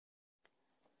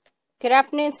Good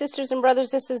afternoon, sisters and brothers.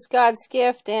 This is God's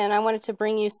Gift, and I wanted to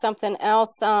bring you something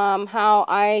else, how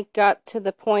I got to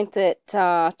the point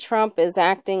that Trump is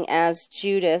acting as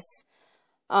Judas.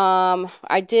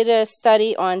 I did a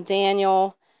study on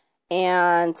Daniel,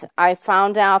 and I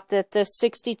found out that the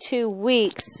 62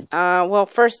 weeks, well,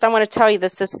 first I want to tell you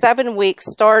this, the 7 weeks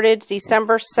started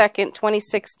December 2nd,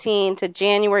 2016 to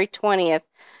January 20th,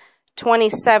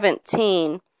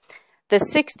 2017. The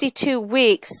 62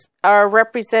 weeks are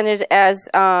represented as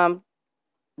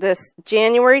this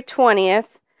January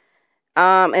 20th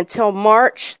until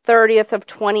March 30th of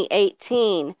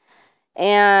 2018.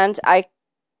 And I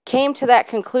came to that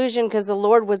conclusion because the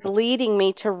Lord was leading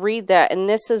me to read that, and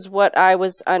this is what I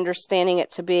was understanding it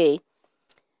to be.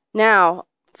 Now,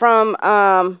 from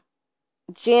on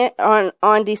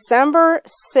December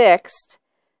 6th,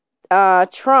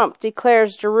 Trump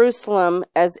declares Jerusalem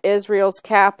as Israel's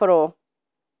capital.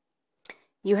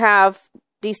 You have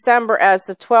December as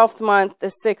the 12th month,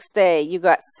 the 6th day. You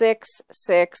got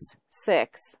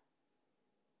 666.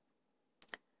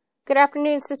 Good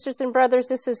afternoon, sisters and brothers.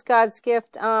 This is God's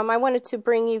Gift. I wanted to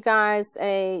bring you guys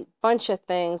a bunch of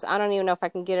things. I don't even know if I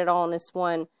can get it all in this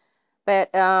one. But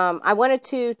I wanted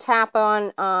to tap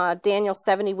on Daniel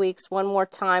 70 weeks one more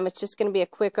time. It's just going to be a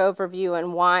quick overview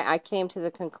and why I came to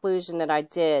the conclusion that I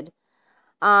did.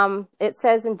 It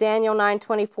says in Daniel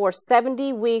 9:24,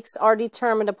 70 weeks are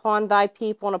determined upon thy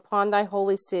people and upon thy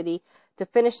holy city to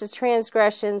finish the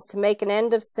transgressions, to make an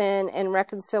end of sin and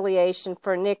reconciliation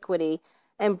for iniquity,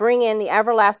 and bring in the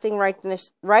everlasting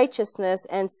righteousness,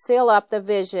 and seal up the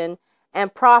vision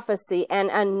and prophecy,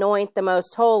 and anoint the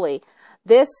most holy.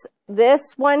 This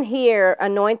one here,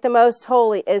 anoint the most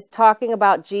holy, is talking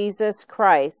about Jesus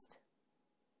Christ.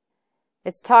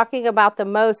 It's talking about the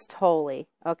most holy,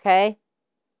 okay?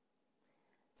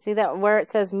 See that where it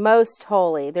says most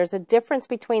holy? There's a difference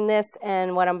between this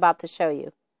and what I'm about to show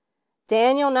you.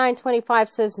 Daniel 9:25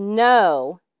 says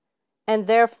know, and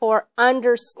therefore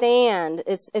understand.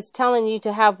 It's telling you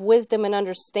to have wisdom and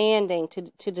understanding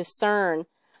to discern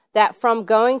that from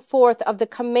going forth of the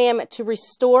commandment to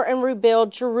restore and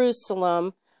rebuild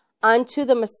Jerusalem unto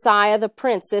the Messiah the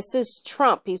Prince. This is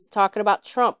Trump. He's talking about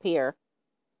Trump here.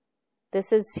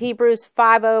 This is Hebrews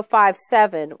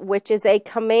 5:057, which is a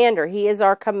commander. He is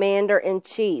our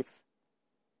commander-in-chief.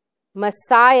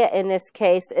 Messiah in this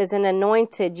case is an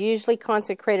anointed, usually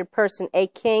consecrated person, a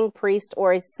king, priest,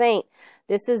 or a saint.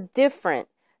 This is different.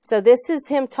 So this is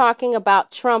him talking about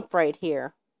Trump right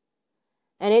here.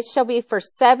 And it shall be for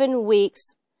 7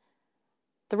 weeks,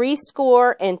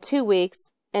 62 weeks,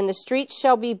 and the streets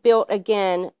shall be built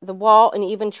again, the wall, and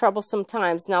even troublesome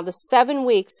times. Now the 7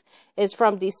 weeks is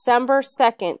from December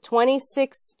 2nd,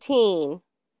 2016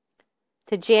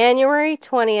 to January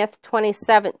 20th,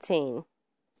 2017.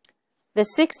 The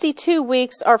 62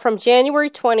 weeks are from January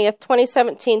 20th,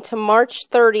 2017 to March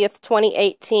 30th,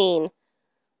 2018.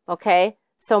 Okay?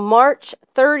 So March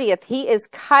 30th, he is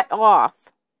cut off.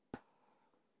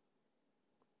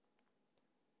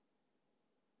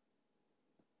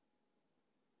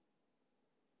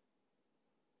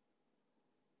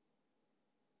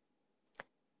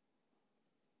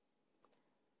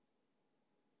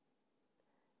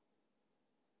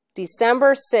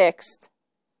 December 6th,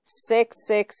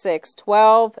 666,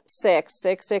 12, 6,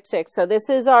 666. So this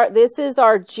is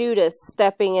our Judas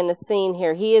stepping in the scene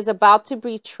here. He is about to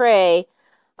betray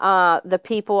the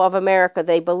people of America.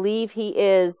 They believe he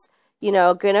is,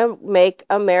 going to make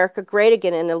America great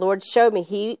again. And the Lord showed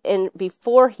me,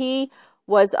 before he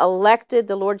was elected,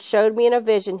 the Lord showed me in a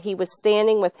vision, he was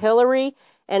standing with Hillary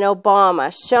and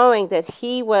Obama, showing that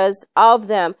he was of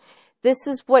them. This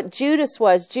is what Judas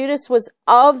was. Judas was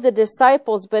of the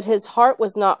disciples, but his heart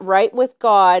was not right with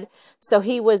God. So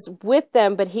he was with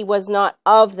them, but he was not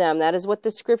of them. That is what the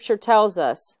scripture tells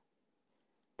us.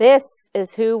 This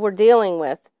is who we're dealing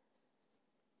with.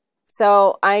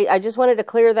 So I just wanted to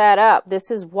clear that up. This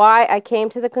is why I came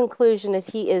to the conclusion that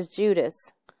he is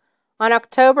Judas. On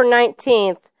October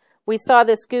 19th, we saw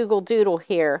this Google Doodle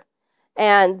here.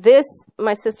 And this,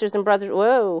 my sisters and brothers,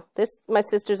 my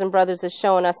sisters and brothers, is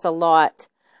showing us a lot.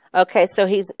 Okay, so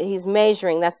he's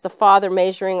measuring. That's the Father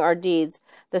measuring our deeds.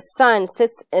 The Son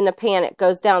sits in a panic,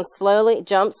 goes down slowly,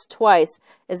 jumps twice.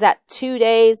 Is that 2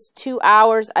 days, 2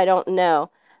 hours? I don't know.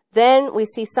 Then we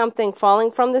see something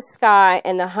falling from the sky,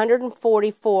 and the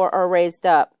 144 are raised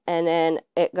up, and then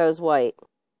it goes white.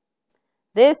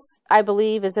 This, I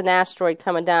believe, is an asteroid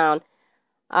coming down.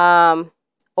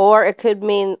 Or it could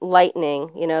mean lightning,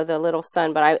 the little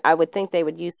sun. But I would think they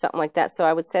would use something like that. So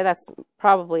I would say that's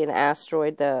probably an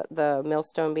asteroid, the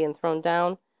millstone being thrown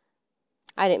down.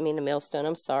 I didn't mean the millstone.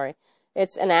 I'm sorry.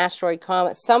 it's an asteroid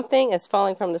comet. Something is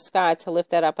falling from the sky to lift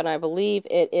that up, and I believe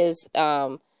it is,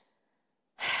 I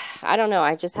don't know,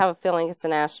 I just have a feeling it's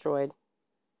an asteroid.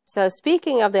 So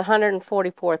speaking of the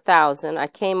 144,000, I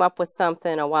came up with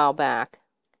something a while back.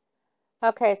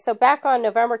 Okay, so back on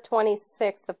November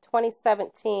 26th of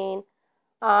 2017,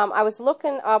 I was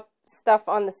looking up stuff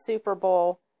on the Super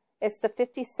Bowl. It's the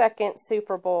 52nd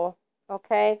Super Bowl,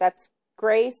 okay? That's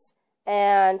Grace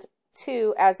and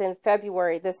 2 as in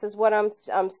February. This is what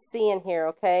I'm seeing here,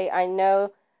 okay? I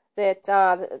know that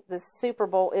the Super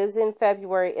Bowl is in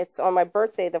February. It's on my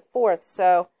birthday, the 4th,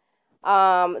 so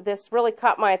this really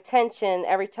caught my attention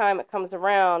every time it comes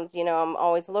around. You know, I'm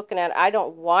always looking at it. I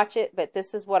don't watch it, but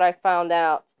this is what I found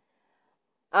out.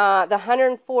 The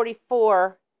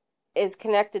 144 is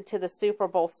connected to the Super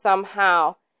Bowl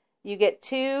somehow. You get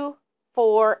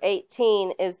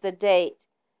 2/4/18 is the date.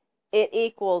 It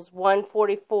equals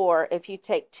 144. If you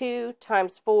take 2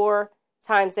 times 4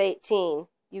 times 18,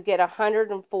 you get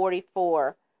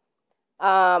 144.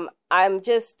 I'm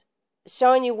just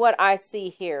showing you what I see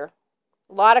here.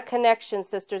 A lot of connections,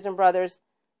 sisters and brothers.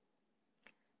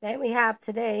 Then we have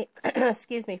today,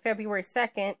 excuse me, February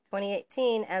 2nd,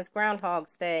 2018 as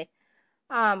Groundhogs Day,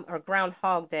 or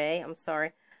Groundhog Day, I'm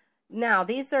sorry. Now,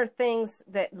 these are things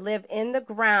that live in the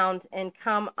ground and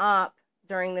come up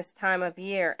during this time of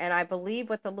year. And I believe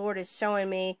what the Lord is showing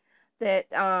me that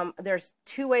there's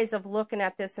 2 ways of looking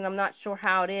at this, and I'm not sure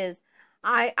how it is.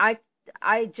 I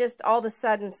just all of a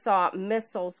sudden saw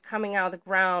missiles coming out of the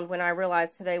ground when I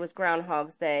realized today was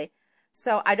Groundhog's Day.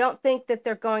 So I don't think that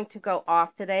they're going to go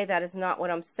off today. That is not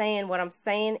what I'm saying. What I'm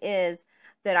saying is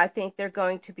that I think they're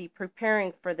going to be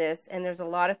preparing for this, and there's a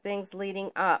lot of things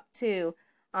leading up to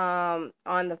on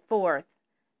the 4th.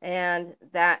 And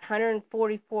that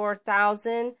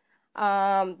 144,000,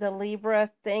 the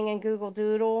Libra thing in Google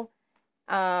Doodle,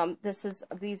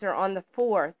 these are on the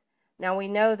 4th. Now, we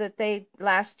know that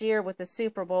last year with the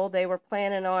Super Bowl, they were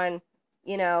planning on,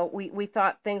 you know, we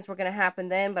thought things were going to happen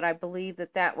then, but I believe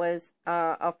that was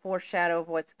a foreshadow of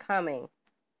what's coming.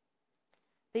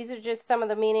 These are just some of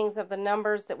the meanings of the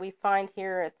numbers that we find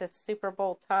here at this Super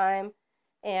Bowl time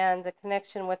and the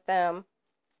connection with them.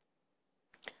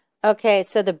 Okay,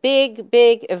 so the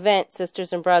big event,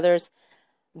 sisters and brothers,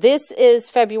 this is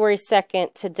February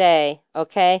 2nd today,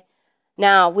 okay?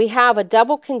 Now, we have a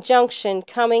double conjunction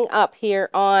coming up here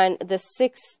on the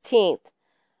 16th.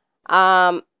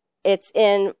 It's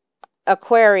in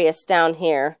Aquarius down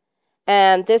here.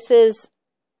 And this is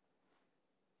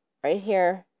right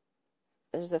here.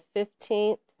 There's a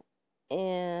 15th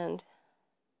and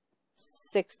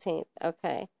 16th.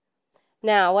 Okay.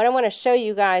 Now, what I want to show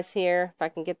you guys here, if I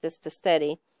can get this to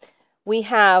steady, we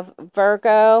have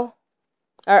Venus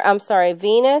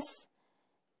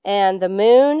and the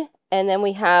moon, and then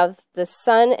we have the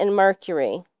sun and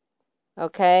Mercury.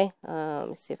 Okay, let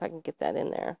me see if I can get that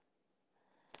in there.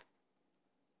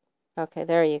 Okay,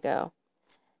 there you go.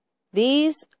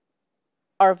 These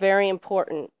are very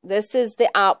important. This is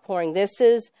the outpouring. This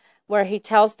is where he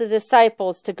tells the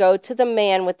disciples to go to the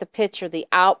man with the pitcher, the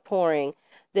outpouring.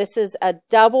 This is a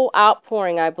double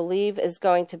outpouring, I believe, is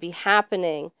going to be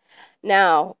happening.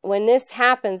 Now, when this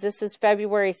happens, this is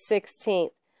February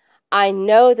 16th. I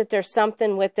know that there's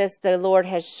something with this. The Lord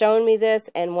has shown me this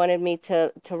and wanted me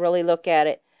to really look at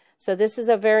it. So this is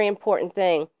a very important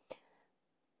thing.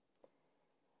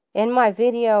 In my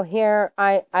video here,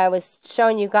 I was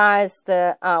showing you guys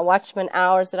the Watchman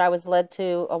hours that I was led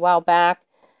to a while back.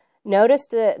 Notice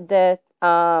the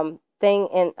thing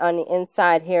on the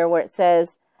inside here where it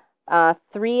says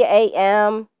 3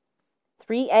 a.m.,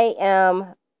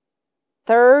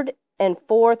 3rd and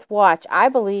 4th watch. I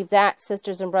believe that,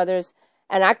 sisters and brothers,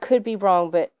 and I could be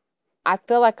wrong, but I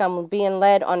feel like I'm being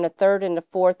led on the 3rd and the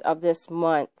 4th of this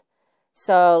month.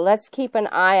 So let's keep an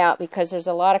eye out because there's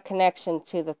a lot of connection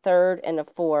to the 3rd and the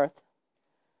 4th.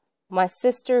 My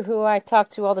sister, who I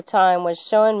talk to all the time, was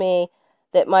showing me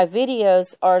that my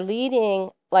videos are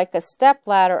leading like a step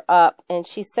ladder up, and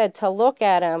she said to look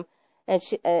at them,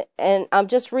 and I'm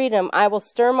just reading them. I will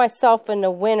stir myself in the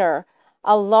winter.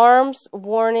 Alarms,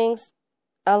 warnings,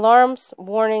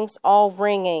 all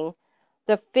ringing.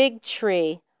 The fig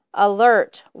tree,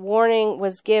 alert, warning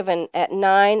was given at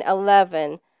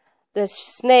 9:11. The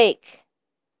snake,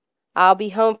 I'll be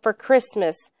home for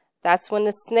Christmas. That's when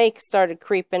the snake started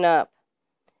creeping up.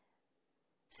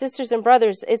 Sisters and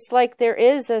brothers, it's like there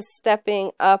is a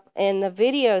stepping up in the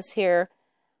videos here.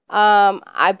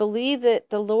 I believe that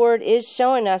the Lord is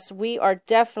showing us we are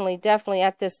definitely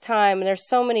at this time. And there's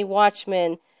so many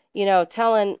watchmen,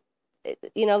 letting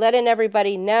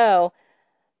everybody know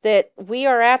that we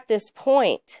are at this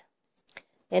point.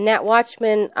 In that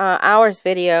Watchman Hours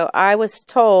video, I was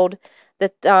told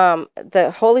that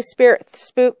the Holy Spirit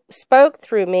spoke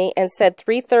through me and said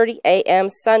 3:30 a.m.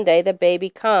 Sunday, the baby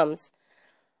comes.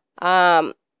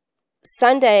 Sunday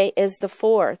is the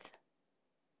 4th.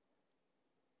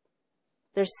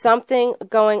 There's something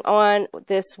going on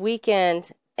this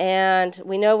weekend, and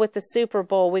we know with the Super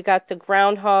Bowl, we got the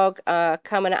groundhog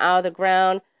coming out of the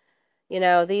ground. You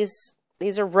know, these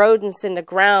are rodents in the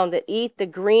ground that eat the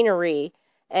greenery,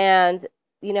 and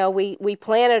you know, we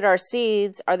planted our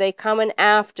seeds. Are they coming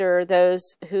after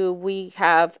those who we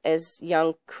have as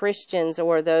young Christians,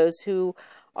 or those who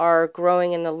are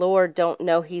growing in the Lord don't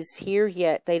know He's here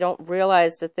yet? They don't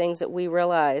realize the things that we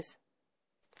realize.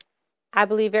 I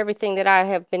believe everything that I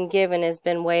have been given has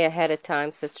been way ahead of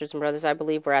time, sisters and brothers. I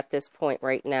believe we're at this point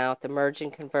right now, at the merge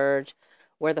and converge,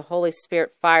 where the Holy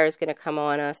Spirit fire is going to come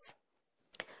on us.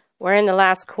 We're in the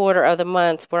last quarter of the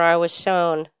month where I was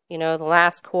shown, you know, the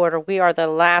last quarter. We are the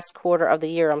last quarter of the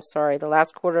year. The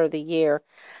last quarter of the year.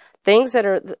 Things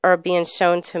that are being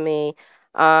shown to me,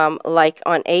 like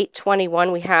on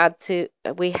 8/21,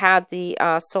 we had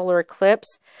the solar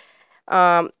eclipse.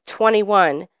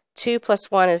 21. 2 plus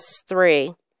 1 is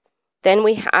 3. Then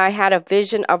I had a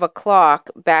vision of a clock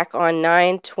back on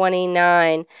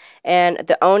 9/29, and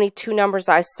the only two numbers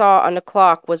I saw on the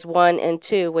clock was 1 and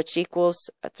 2, which equals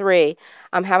 3.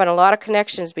 I'm having a lot of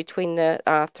connections between the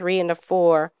 3 and the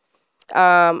 4.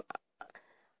 I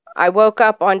woke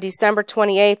up on December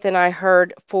 28th and I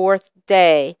heard 4th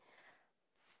day.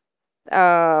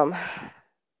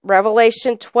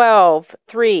 Revelation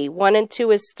 12:3. 1 and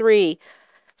 2 is 3.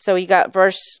 So you got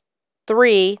verse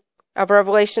 3 of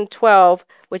Revelation 12,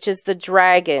 which is the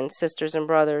dragon, sisters and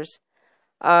brothers.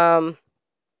 There's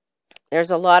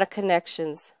a lot of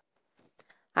connections.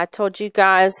 I told you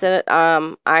guys that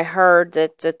I heard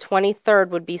that the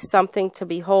 23rd would be something to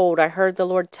behold. I heard the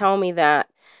Lord tell me that.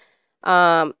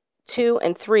 2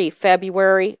 and 3,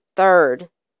 February 3rd.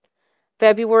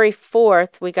 February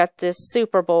 4th, we got this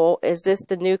Super Bowl. Is this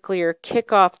the nuclear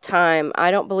kickoff time?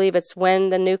 I don't believe it's when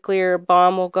the nuclear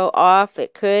bomb will go off.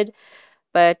 It could,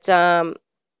 but I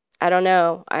don't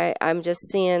know. I'm just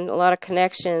seeing a lot of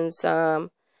connections. You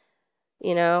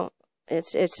know,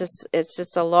 it's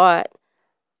just a lot.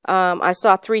 I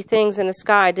saw 3 things in the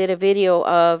sky. I did a video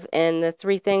of, and the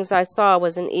 3 things I saw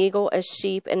was an eagle, a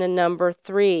sheep, and a number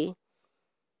 3.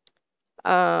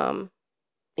 You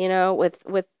know,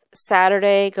 with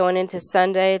Saturday going into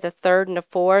Sunday, the 3rd and the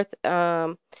 4th,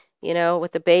 you know,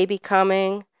 with the baby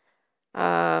coming.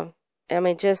 I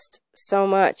mean, just so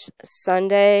much.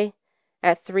 Sunday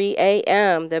at 3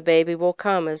 a.m., the baby will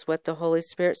come, is what the Holy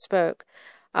Spirit spoke.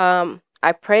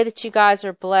 I pray that you guys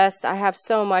are blessed. I have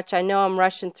so much. I know I'm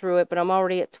rushing through it, but I'm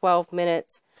already at 12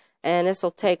 minutes, and this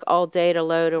will take all day to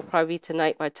load. It'll probably be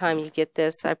tonight by the time you get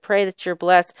this. I pray that you're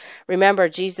blessed. Remember,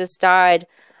 Jesus died,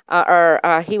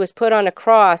 he was put on a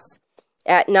cross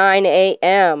at 9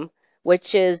 a.m.,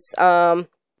 which is, you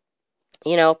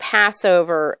know,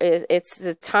 Passover. It's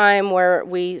the time where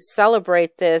we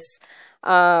celebrate this.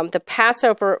 The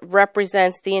Passover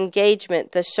represents the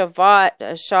engagement. The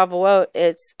Shavuot,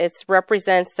 it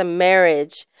represents the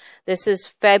marriage. This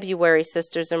is February,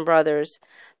 sisters and brothers.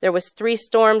 There was 3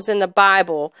 storms in the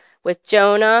Bible, with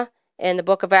Jonah in the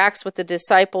book of Acts with the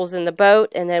disciples in the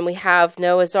boat, and then we have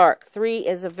Noah's Ark. 3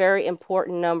 is a very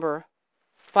important number.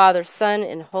 Father, Son,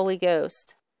 and Holy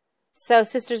Ghost. So,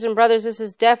 sisters and brothers, this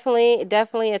is definitely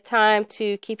a time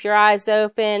to keep your eyes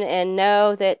open and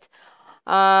know that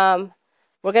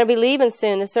we're going to be leaving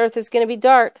soon. This earth is going to be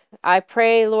dark. I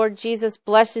pray, Lord Jesus,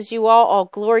 blesses you all. All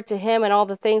glory to Him and all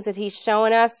the things that He's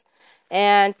showing us.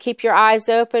 And keep your eyes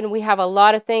open. We have a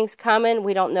lot of things coming.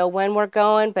 We don't know when we're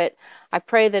going, but I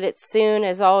pray that it's soon,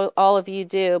 as all of you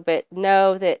do. But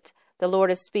know that the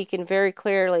Lord is speaking very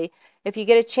clearly. If you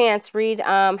get a chance, read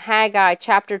Haggai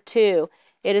chapter 2.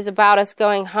 It is about us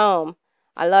going home.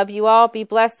 I love you all. Be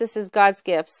blessed. This is God's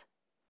gifts.